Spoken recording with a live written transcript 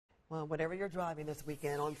Well, whatever you're driving this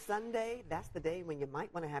weekend, on Sunday, that's the day when you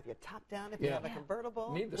might want to have your top down if you have a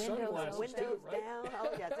convertible. Need the sunglasses windows too, right? down. Oh,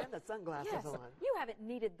 yes, and the sunglasses Yes, on. you haven't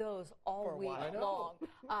needed those all week long.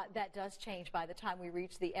 That does change by the time we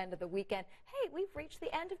reach the end of the weekend. Hey, we've reached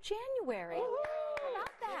the end of January. How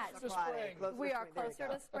about that? We are closer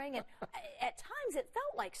to spring, and at times it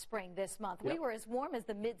felt like spring this month. We were as warm as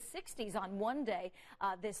the mid-60s on one day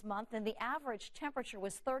this month, and the average temperature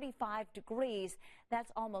was 35 degrees.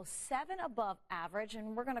 That's almost 7 above average,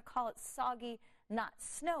 and we're going to call it soggy, not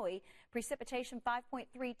snowy. Precipitation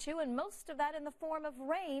 5.32, and most of that in the form of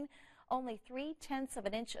rain. Only 0.3 of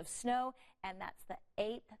an inch of snow, and that's the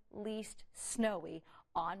 8th least snowy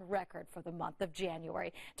on record for the month of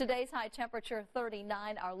January. Today's high temperature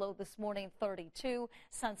 39, our low this morning 32.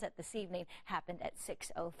 Sunset this evening happened at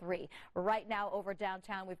 6:03. Right now over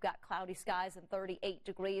downtown we've got cloudy skies and 38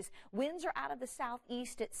 degrees. Winds are out of the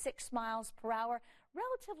southeast at 6 miles per hour.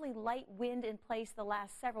 Relatively light wind in place the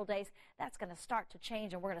last several days. That's going to start to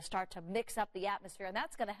change, and we're going to start to mix up the atmosphere, and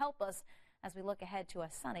that's going to help us as we look ahead to a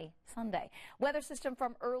sunny Sunday. Weather system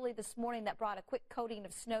from early this morning that brought a quick coating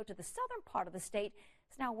of snow to the southern part of the state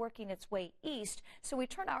is now working its way east. So we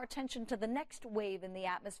turn our attention to the next wave in the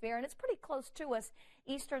atmosphere, and it's pretty close to us.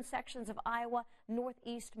 Eastern sections of Iowa,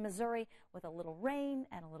 northeast Missouri, with a little rain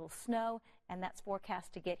and a little snow, and that's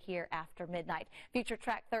forecast to get here after midnight. Future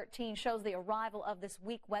Track 13 shows the arrival of this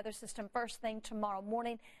weak weather system first thing tomorrow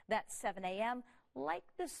morning. That's 7 a.m. Like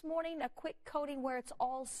this morning, a quick coating where it's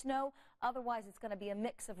all snow. Otherwise, it's going to be a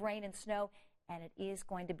mix of rain and snow, and it is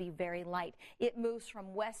going to be very light. It moves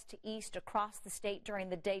from west to east across the state during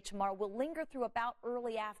the day tomorrow. Will linger through about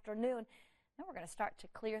early afternoon. Then we're going to start to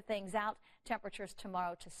clear things out. Temperatures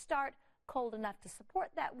tomorrow to start cold enough to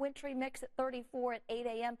support that wintry mix at 34 at 8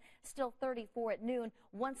 a.m., still 34 at noon.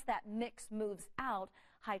 Once that mix moves out,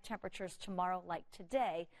 high temperatures tomorrow, like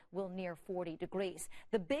today, will near 40 degrees.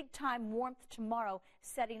 The big time warmth tomorrow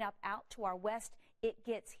setting up out to our west. It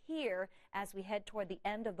gets here as we head toward the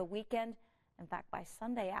end of the weekend. In fact, by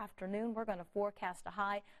Sunday afternoon, we're going to forecast a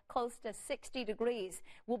high close to 60 degrees.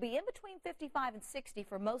 We'll be in between 55 and 60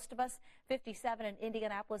 for most of us. 57 in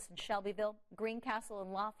Indianapolis and Shelbyville, Greencastle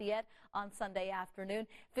and Lafayette on Sunday afternoon.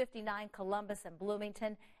 59 Columbus and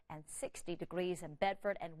Bloomington, and 60 degrees in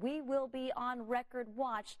Bedford. And we will be on record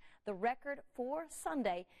watch. The record for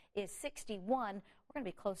Sunday is 61. We're going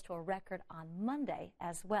to be close to a record on Monday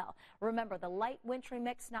as well. Remember, the light wintry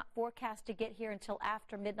mix not forecast to get here until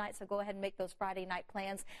after midnight, so go ahead and make those Friday night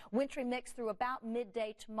plans. Wintry mix through about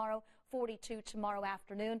midday tomorrow, 42 tomorrow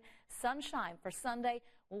afternoon. Sunshine for Sunday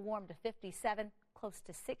will warm to 57. Close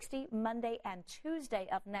to 60 Monday and Tuesday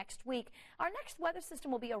of next week. Our next weather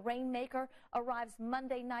system will be a rainmaker. Arrives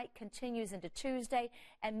Monday night, continues into Tuesday,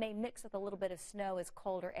 and may mix with a little bit of snow as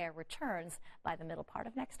colder air returns by the middle part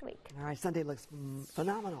of next week. All right, Sunday looks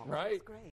phenomenal. Right. That's great.